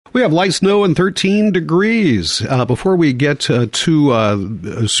We have light snow and 13 degrees. Before we get to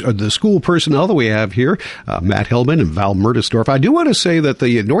the school personnel that we have here, Matt Hillmann and Val Mertesdorf, I do want to say that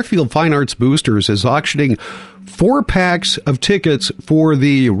the Northfield Fine Arts Boosters is auctioning 4 packs of tickets for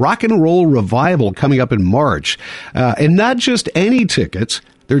the Rock and Roll Revival coming up in March. And not just any tickets.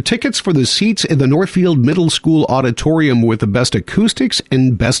 They're tickets for the seats in the Northfield Middle School auditorium with the best acoustics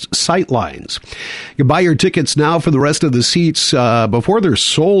and best sight lines. You can buy your tickets now for the rest of the seats before they're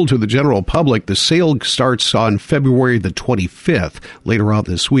sold to the general public. The sale starts on February the 25th, later on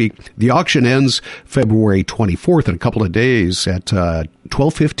this week. The auction ends February 24th in a couple of days at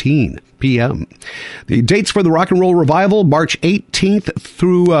 12:15 p.m. The dates for the Rock and Roll Revival, March 18th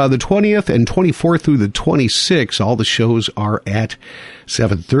through the 20th and 24th through the 26th. All the shows are at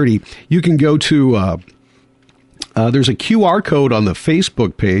 7:30. You can go to, there's a QR code on the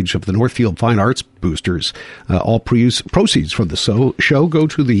Facebook page of the Northfield Fine Arts Boosters. All proceeds from the show go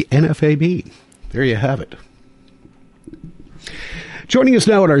to the NFAB. There you have it. Joining us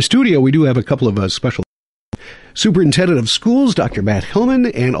now in our studio, we do have a couple of special Superintendent of Schools, Dr. Matt Hillmann,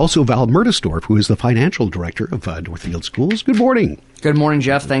 and also Val Mertesdorf, who is the Financial Director of Northfield Schools. Good morning. Good morning,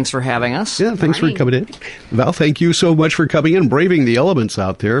 Jeff. Thanks for having us. Yeah, thanks for coming in. Val, thank you so much for coming in and braving the elements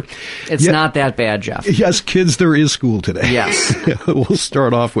out there. It's not that bad, Jeff. Yes, kids, there is school today. Yes. We'll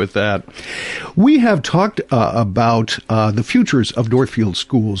start off with that. We have talked about the futures of Northfield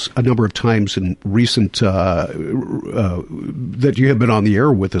Schools a number of times in recent, that you have been on the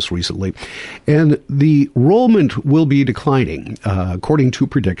air with us recently. And the enrollment will be declining, according to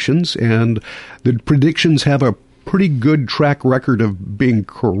predictions. And the predictions have a pretty good track record of being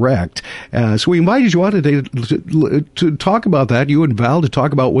correct. So we invited you on today to talk about that, you and Val, to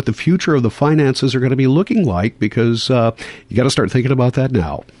talk about what the future of the finances are going to be looking like, because you got to start thinking about that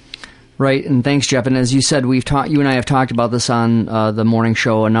now. Right, and thanks, Jeff. And as you said, you and I have talked about this on the morning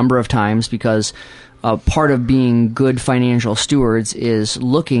show a number of times, because part of being good financial stewards is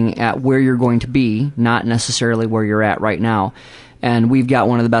looking at where you're going to be, not necessarily where you're at right now. And we've got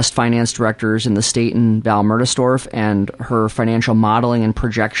one of the best finance directors in the state in Val Mertesdorf, and her financial modeling and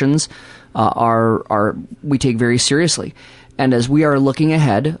projections we take very seriously. And as we are looking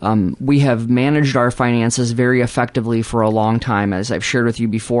ahead, we have managed our finances very effectively for a long time. As I've shared with you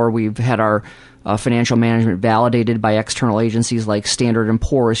before, we've had our financial management validated by external agencies like Standard &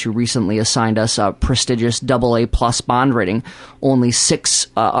 Poor's, who recently assigned us a prestigious AA+ bond rating. Only 5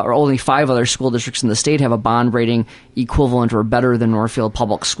 other school districts in the state have a bond rating equivalent or better than Northfield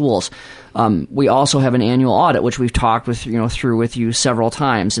Public Schools. We also have an annual audit, which we've talked through with you several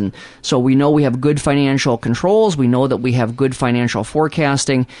times. And so we know we have good financial controls. We know that we have good financial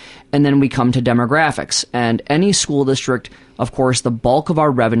forecasting. And then we come to demographics. And any school district, of course, the bulk of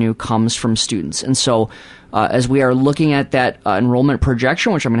our revenue comes from students. And so as we are looking at that enrollment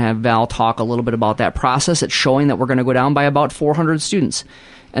projection, which I'm going to have Val talk a little bit about that process, it's showing that we're going to go down by about 400 students.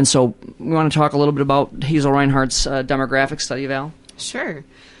 And so we want to talk a little bit about Hazel Reinhardt's demographic study, Val. Sure.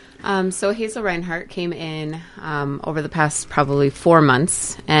 So Hazel Reinhardt came in over the past probably 4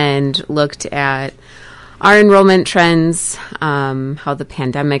 months and looked at our enrollment trends, how the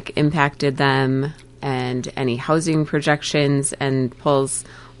pandemic impacted them, and any housing projections, and pulls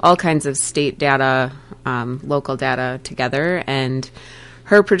all kinds of state data, local data together. And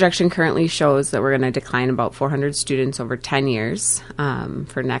her projection currently shows that we're going to decline about 400 students over 10 years.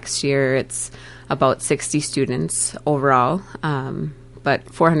 For next year, it's about 60 students overall.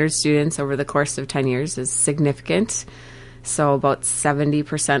 But 400 students over the course of 10 years is significant. So about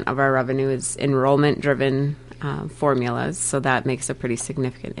 70% of our revenue is enrollment-driven formulas. So that makes a pretty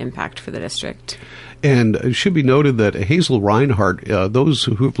significant impact for the district. And it should be noted that Hazel Reinhardt, those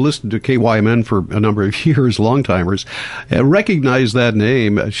who have listened to KYMN for a number of years, long-timers, recognize that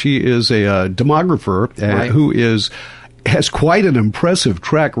name. She is a demographer Right. who has quite an impressive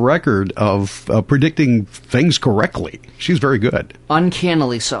track record of predicting things correctly. She's very good.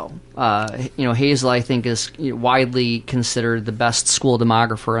 Uncannily so. Hazel, I think, is widely considered the best school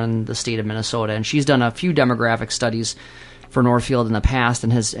demographer in the state of Minnesota, and she's done a few demographic studies for Northfield in the past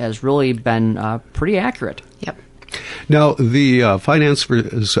and has really been pretty accurate. Yep. Now, the finance for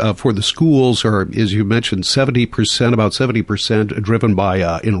the schools are, as you mentioned, about 70% driven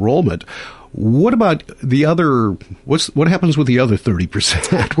by enrollment. What about the other, what happens with the other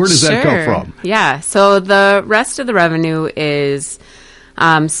 30%? Where does that come from? Yeah, so the rest of the revenue is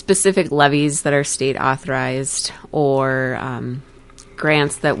specific levies that are state authorized, or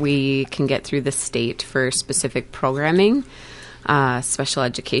grants that we can get through the state for specific programming. Special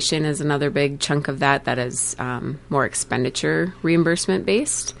education is another big chunk of that is more expenditure reimbursement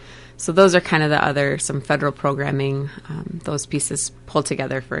based. So those are kind of some federal programming, those pieces pulled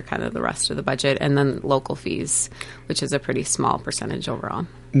together for kind of the rest of the budget, and then local fees, which is a pretty small percentage overall.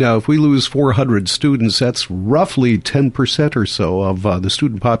 Now, if we lose 400 students, that's roughly 10% or so of the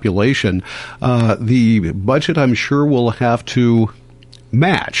student population. The budget, I'm sure, will have to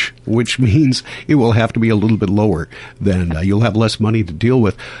match, which means it will have to be a little bit lower. Then you'll have less money to deal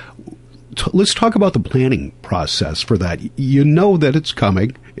with. Let's talk about the planning process for that. You know that it's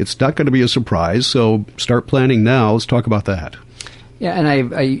coming. It's not going to be a surprise, so start planning now. Let's talk about that. Yeah,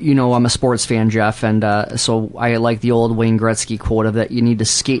 and I'm a sports fan, Jeff, and so I like the old Wayne Gretzky quote of that you need to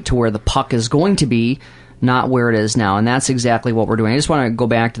skate to where the puck is going to be, not where it is now, and that's exactly what we're doing. I just want to go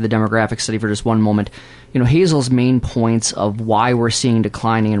back to the demographic study for just one moment. Hazel's main points of why we're seeing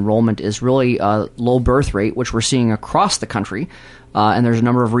declining enrollment is really low birth rate, which we're seeing across the country, and there's a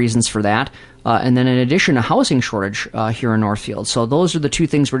number of reasons for that. And then in addition, a housing shortage here in Northfield. So those are the two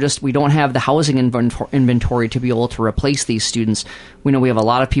things we don't have the housing inventory to be able to replace these students. We know we have a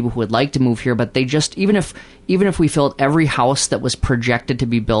lot of people who would like to move here, but they just, even if we filled every house that was projected to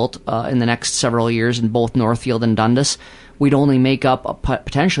be built in the next several years in both Northfield and Dundas, we'd only make up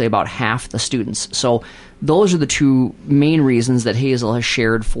potentially about half the students. So those are the two main reasons that Hazel has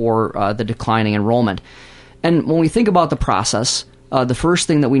shared for the declining enrollment. And when we think about the process, the first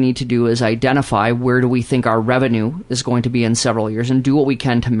thing that we need to do is identify where do we think our revenue is going to be in several years and do what we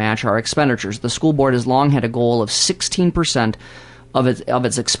can to match our expenditures. The school board has long had a goal of 16% of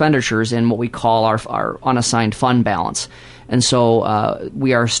its expenditures in what we call our unassigned fund balance. And so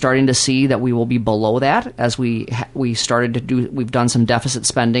we are starting to see that we will be below that as we've done some deficit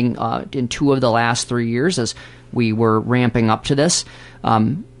spending in 2 of the last 3 years as we were ramping up to this.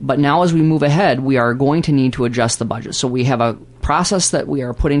 But now as we move ahead, we are going to need to adjust the budget. So we have a process that we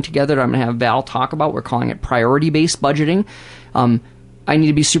are putting together that I'm going to have Val talk about. We're calling it priority-based budgeting. I need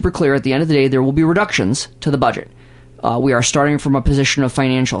to be super clear. At the end of the day, there will be reductions to the budget. We are starting from a position of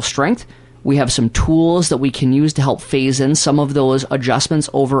financial strength. We have some tools that we can use to help phase in some of those adjustments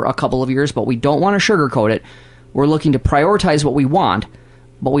over a couple of years, but we don't want to sugarcoat it. We're looking to prioritize what we want,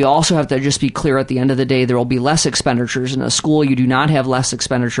 but we also have to just be clear at the end of the day there will be less expenditures. In a school, you do not have less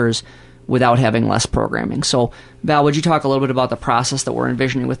expenditures without having less programming. So, Val, would you talk a little bit about the process that we're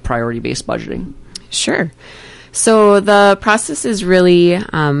envisioning with priority-based budgeting? Sure. So the process is really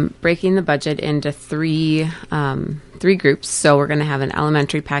breaking the budget into three groups. So we're going to have an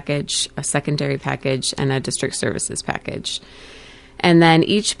elementary package, a secondary package, and a district services package. And then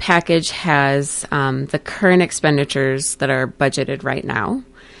each package has the current expenditures that are budgeted right now.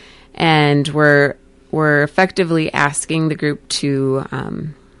 And we're effectively asking the group to,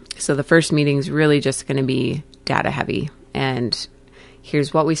 so the first meeting is really just going to be data heavy. And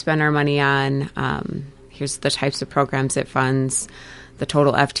here's what we spend our money on. Here's the types of programs it funds, the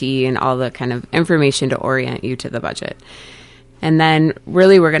total FTE, and all the kind of information to orient you to the budget. And then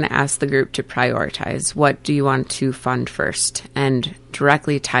really we're going to ask the group to prioritize. What do you want to fund first? And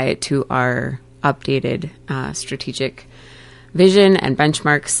directly tie it to our updated strategic vision and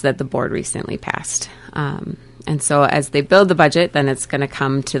benchmarks that the board recently passed. And so as they build the budget, then it's going to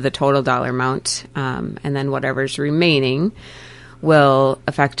come to the total dollar amount. And then whatever's remaining will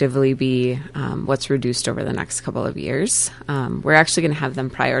effectively be what's reduced over the next couple of years. We're actually going to have them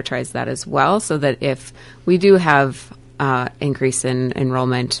prioritize that as well, so that if we do have increase in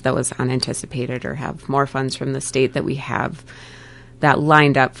enrollment that was unanticipated or have more funds from the state, that we have that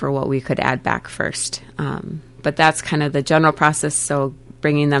lined up for what we could add back first. But that's kind of the general process, so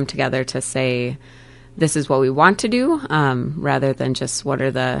bringing them together to say, this is what we want to do, rather than just what are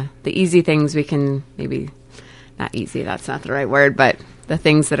the easy things we can maybe... Not easy, that's not the right word, but the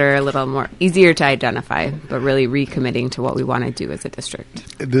things that are a little more easier to identify, but really recommitting to what we want to do as a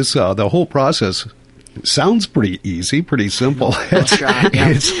district. This the whole process sounds pretty easy, pretty simple.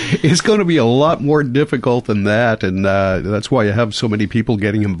 It's going to be a lot more difficult than that, and that's why you have so many people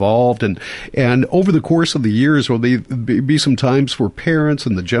getting involved. And over the course of the years, will there be some times for parents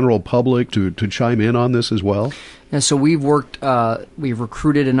and the general public to chime in on this as well? And so we've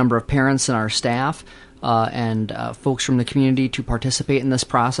recruited a number of parents in our staff and folks from the community to participate in this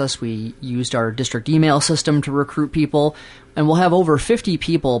process. We used our district email system to recruit people, and we'll have over 50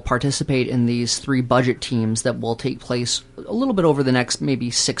 people participate in these 3 budget teams that will take place a little bit over the next maybe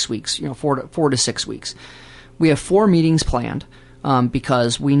 6 weeks, 4 to 6 weeks. We have 4 meetings planned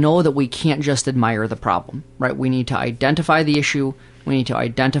because we know that we can't just admire the problem, right? We need to identify the issue, we need to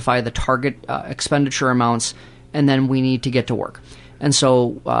identify the target expenditure amounts, and then we need to get to work. And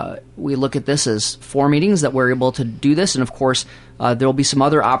so we look at this as 4 meetings that we're able to do this. And of course, there will be some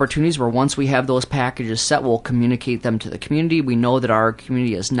other opportunities where once we have those packages set, we'll communicate them to the community. We know that our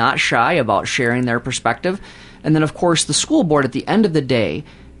community is not shy about sharing their perspective. And then, of course, the school board at the end of the day,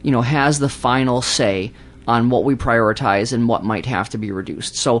 has the final say on what we prioritize and what might have to be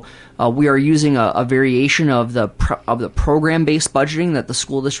reduced. So we are using a variation of the program-based budgeting that the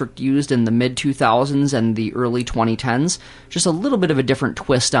school district used in the mid-2000s and the early 2010s. Just a little bit of a different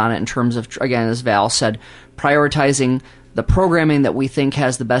twist on it in terms of, again, as Val said, prioritizing the programming that we think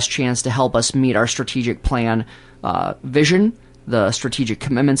has the best chance to help us meet our strategic plan vision, the strategic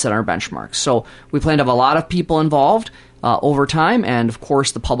commitments, and our benchmarks. So we plan to have a lot of people involved over time, and of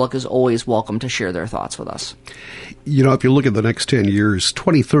course the public is always welcome to share their thoughts with us. If you look at the next 10 years,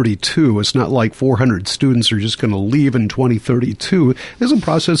 2032, it's not like 400 students are just going to leave in 2032. This is a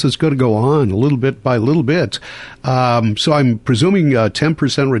process that's going to go on a little bit by little bit. So I'm presuming a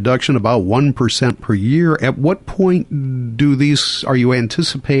 10% reduction, about 1% per year. At what point are you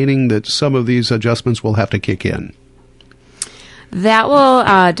anticipating that some of these adjustments will have to kick in? That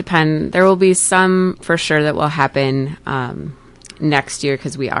will depend. There will be some for sure that will happen next year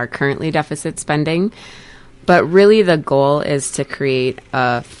because we are currently deficit spending. But really the goal is to create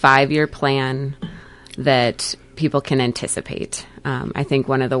a 5-year plan that people can anticipate. I think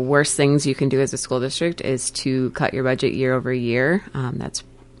one of the worst things you can do as a school district is to cut your budget year over year. That's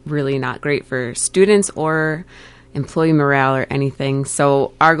really not great for students or employee morale or anything.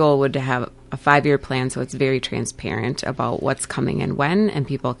 So our goal would to have a 5-year plan so it's very transparent about what's coming and when, and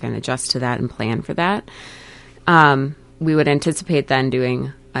people can adjust to that and plan for that. We would anticipate then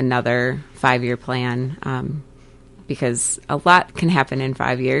doing another 5-year plan because a lot can happen in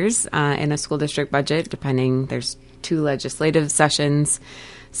 5 years in a school district budget, depending. There's 2 legislative sessions.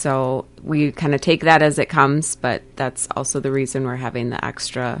 So we kind of take that as it comes, but that's also the reason we're having the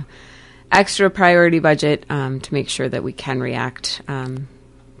extra priority budget to make sure that we can react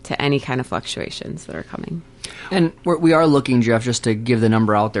to any kind of fluctuations that are coming. And we are looking, Jeff, just to give the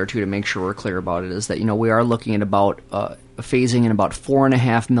number out there, too, to make sure we're clear about it, is that, we are looking at about phasing in about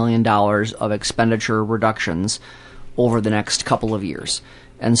 $4.5 million of expenditure reductions over the next couple of years.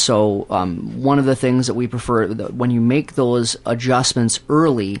 And so one of the things that we prefer, when you make those adjustments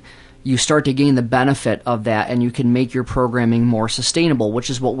early, you start to gain the benefit of that, and you can make your programming more sustainable,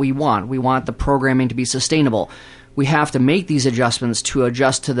 which is what we want. We want the programming to be sustainable. We have to make these adjustments to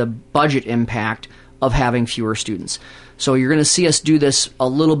adjust to the budget impact of having fewer students. So you're going to see us do this a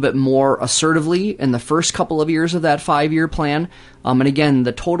little bit more assertively in the first couple of years of that 5-year plan. And again,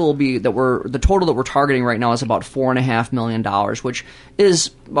 the total will be that we're targeting right now is about $4.5 million, which is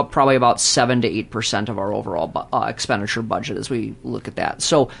probably about 7 to 8% of our overall expenditure budget as we look at that.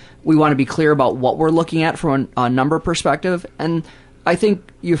 So we want to be clear about what we're looking at from a number perspective. And I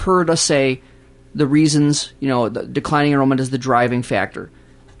think you've heard us say the reasons, the declining enrollment is the driving factor.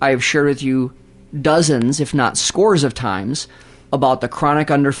 I have shared with you dozens, if not scores of times, about the chronic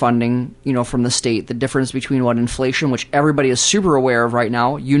underfunding, from the state, the difference between what inflation, which everybody is super aware of right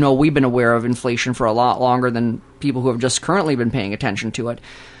now. We've been aware of inflation for a lot longer than people who have just currently been paying attention to it.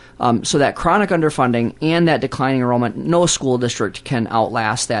 So that chronic underfunding and that declining enrollment, no school district can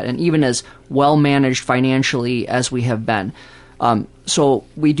outlast that, and even as well managed financially as we have been. So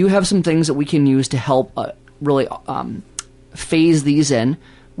we do have some things that we can use to help really phase these in.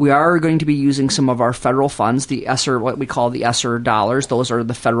 We are going to be using some of our federal funds, the ESSER, what we call the ESSER dollars. Those are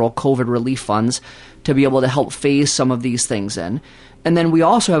the federal COVID relief funds, to be able to help phase some of these things in. And then we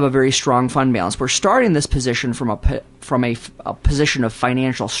also have a very strong fund balance. We're starting this position from a position of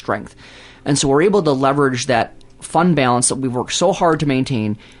financial strength. And so we're able to leverage that fund balance that we've worked so hard to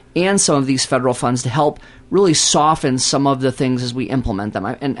maintain and some of these federal funds to help really soften some of the things as we implement them.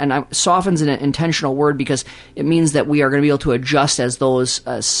 And soften's an intentional word because it means that we are going to be able to adjust as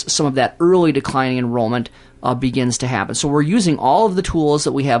some of that early declining enrollment begins to happen. So we're using all of the tools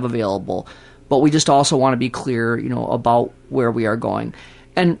that we have available, but we just also want to be clear, about where we are going.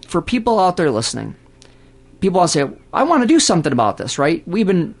 And for people out there listening, people want to say, I want to do something about this, right?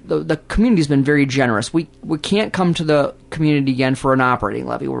 The community's been very generous. We can't come to the community again for an operating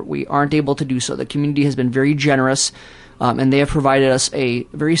levy. We aren't able to do so. The community has been very generous, and they have provided us a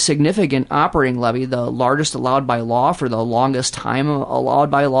very significant operating levy, the largest allowed by law for the longest time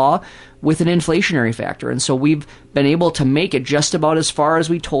allowed by law, with an inflationary factor. And so we've been able to make it just about as far as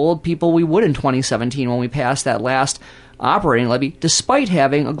we told people we would in 2017 when we passed that last operating levy, despite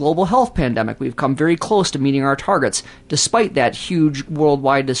having a global health pandemic. We've come very close to meeting our targets, despite that huge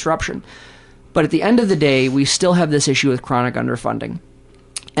worldwide disruption. But at the end of the day, we still have this issue with chronic underfunding.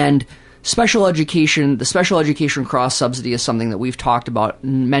 And special education, the special education cross subsidy is something that we've talked about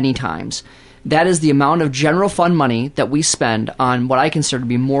many times. That is the amount of general fund money that we spend on what I consider to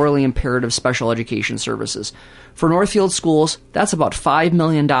be morally imperative special education services. For Northfield schools, that's about $5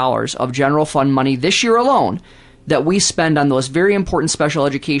 million of general fund money this year alone that we spend on those very important special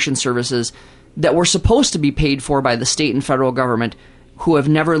education services that were supposed to be paid for by the state and federal government who have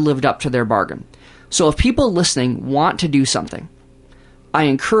never lived up to their bargain. So if people listening want to do something, I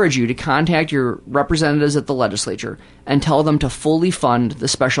encourage you to contact your representatives at the legislature and tell them to fully fund the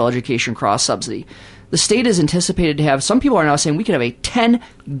special education cross subsidy. The state is anticipated to have, some people are now saying we could have a $10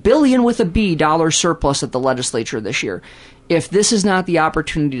 billion with a B dollar surplus at the legislature this year. If this is not the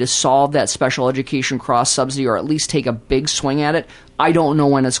opportunity to solve that special education cross subsidy or at least take a big swing at it, I don't know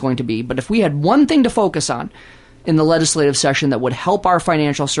when it's going to be. But if we had one thing to focus on in the legislative session that would help our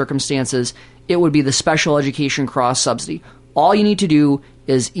financial circumstances, it would be the special education cross subsidy. All you need to do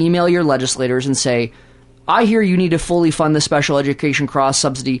is email your legislators and say, I hear you need to fully fund the special education cross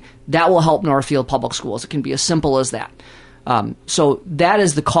subsidy. That will help Northfield Public Schools. It can be as simple as that. So that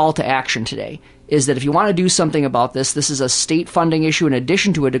is the call to action today, is that if you want to do something about this, this is a state funding issue in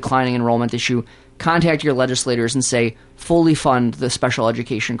addition to a declining enrollment issue, contact your legislators and say, fully fund the special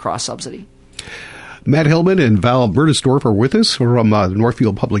education cross subsidy. Matt Hillmann and Val Mertesdorf are with us from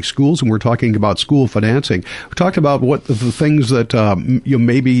Northfield Public Schools, and we're talking about school financing. We talked about what the things that you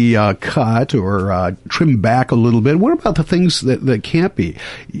maybe cut or trim back a little bit. What about the things that can't be?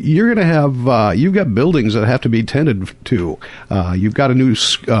 You're going to have, you've got buildings that have to be tended to. You've got a new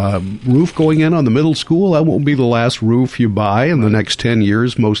roof going in on the middle school. That won't be the last roof you buy in the next 10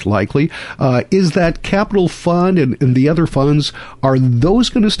 years, most likely. Is that capital fund and the other funds, are those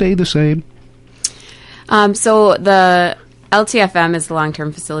going to stay the same? So the LTFM is the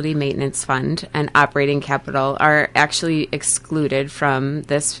Long-Term Facility Maintenance Fund, and operating capital are actually excluded from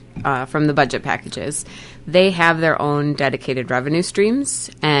this, from the budget packages. They have their own dedicated revenue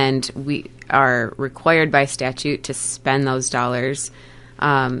streams, and we are required by statute to spend those dollars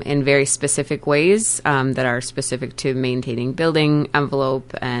in very specific ways that are specific to maintaining building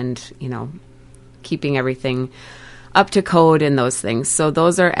envelope and, keeping everything up to code and those things. So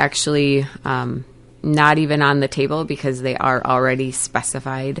those are actually not even on the table because they are already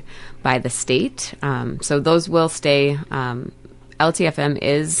specified by the state. So those will stay. LTFM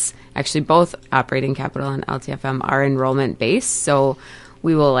is actually, both operating capital and LTFM are enrollment based. So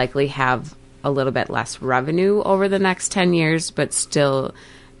we will likely have a little bit less revenue over the next 10 years, but still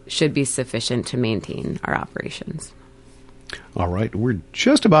should be sufficient to maintain our operations. All right. We're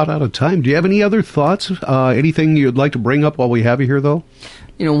just about out of time. Do you have any other thoughts? Anything you'd like to bring up while we have you here, though?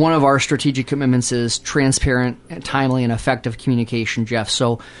 One of our strategic commitments is transparent, timely, and effective communication, Jeff.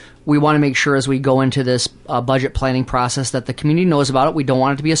 So we want to make sure as we go into this budget planning process that the community knows about it. We don't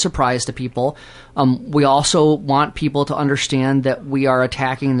want it to be a surprise to people. We also want people to understand that we are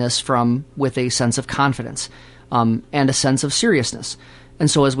attacking this with a sense of confidence and a sense of seriousness. And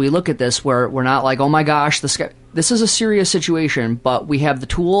so as we look at this, we're not like, oh my gosh, this is a serious situation, but we have the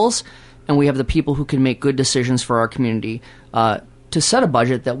tools and we have the people who can make good decisions for our community to set a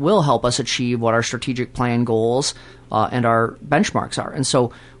budget that will help us achieve what our strategic plan goals and our benchmarks are. And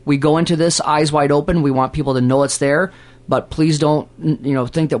so we go into this eyes wide open. We want people to know it's there, but please don't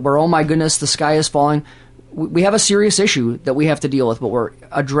think that we're, oh my goodness, the sky is falling. We have a serious issue that we have to deal with, but we're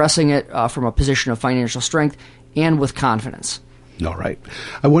addressing it from a position of financial strength and with confidence. All right.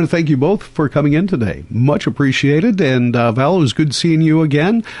 I want to thank you both for coming in today. Much appreciated. And Val, it was good seeing you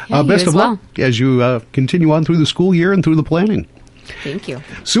again. Best of luck as you continue on through the school year and through the planning. Thank you.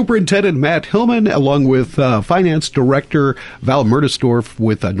 Superintendent Matt Hillmann, along with Finance Director Val Mertesdorf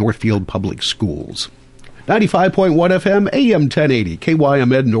with Northfield Public Schools. 95.1 FM, AM 1080,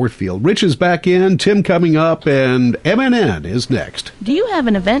 KYMN Northfield. Rich is back in, Tim coming up, and MNN is next. Do you have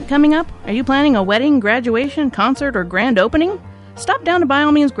an event coming up? Are you planning a wedding, graduation, concert, or grand opening? Stop down to By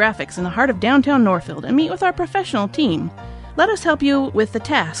All Means Graphics in the heart of downtown Northfield and meet with our professional team. Let us help you with the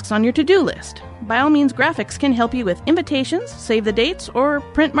tasks on your to-do list. By All Means Graphics can help you with invitations, save the dates, or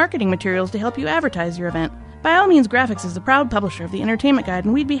print marketing materials to help you advertise your event. By All Means Graphics is the proud publisher of the Entertainment Guide,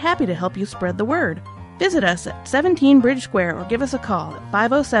 and we'd be happy to help you spread the word. Visit us at 17 Bridge Square or give us a call at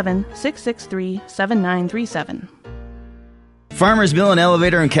 507-663-7937. Farmers Mill and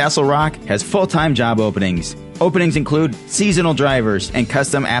Elevator in Castle Rock has full-time job openings. Openings include seasonal drivers and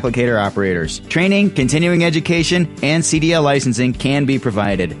custom applicator operators. Training, continuing education, and CDL licensing can be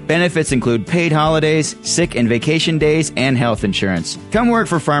provided. Benefits include paid holidays, sick and vacation days, and health insurance. Come work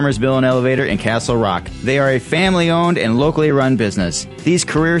for Farmers Mill and Elevator in Castle Rock. They are a family-owned and locally run business. These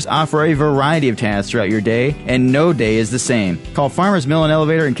careers offer a variety of tasks throughout your day, and no day is the same. Call Farmers Mill and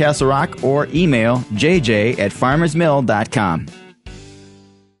Elevator in Castle Rock or email jj@farmersmill.com.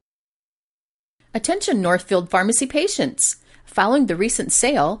 Attention Northfield Pharmacy patients. Following the recent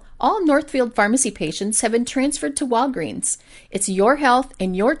sale, all Northfield Pharmacy patients have been transferred to Walgreens. It's your health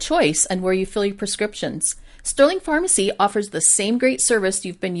and your choice on where you fill your prescriptions. Sterling Pharmacy offers the same great service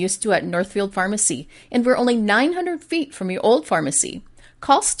you've been used to at Northfield Pharmacy, and we're only 900 feet from your old pharmacy.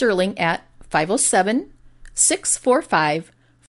 Call Sterling at 507-645-4600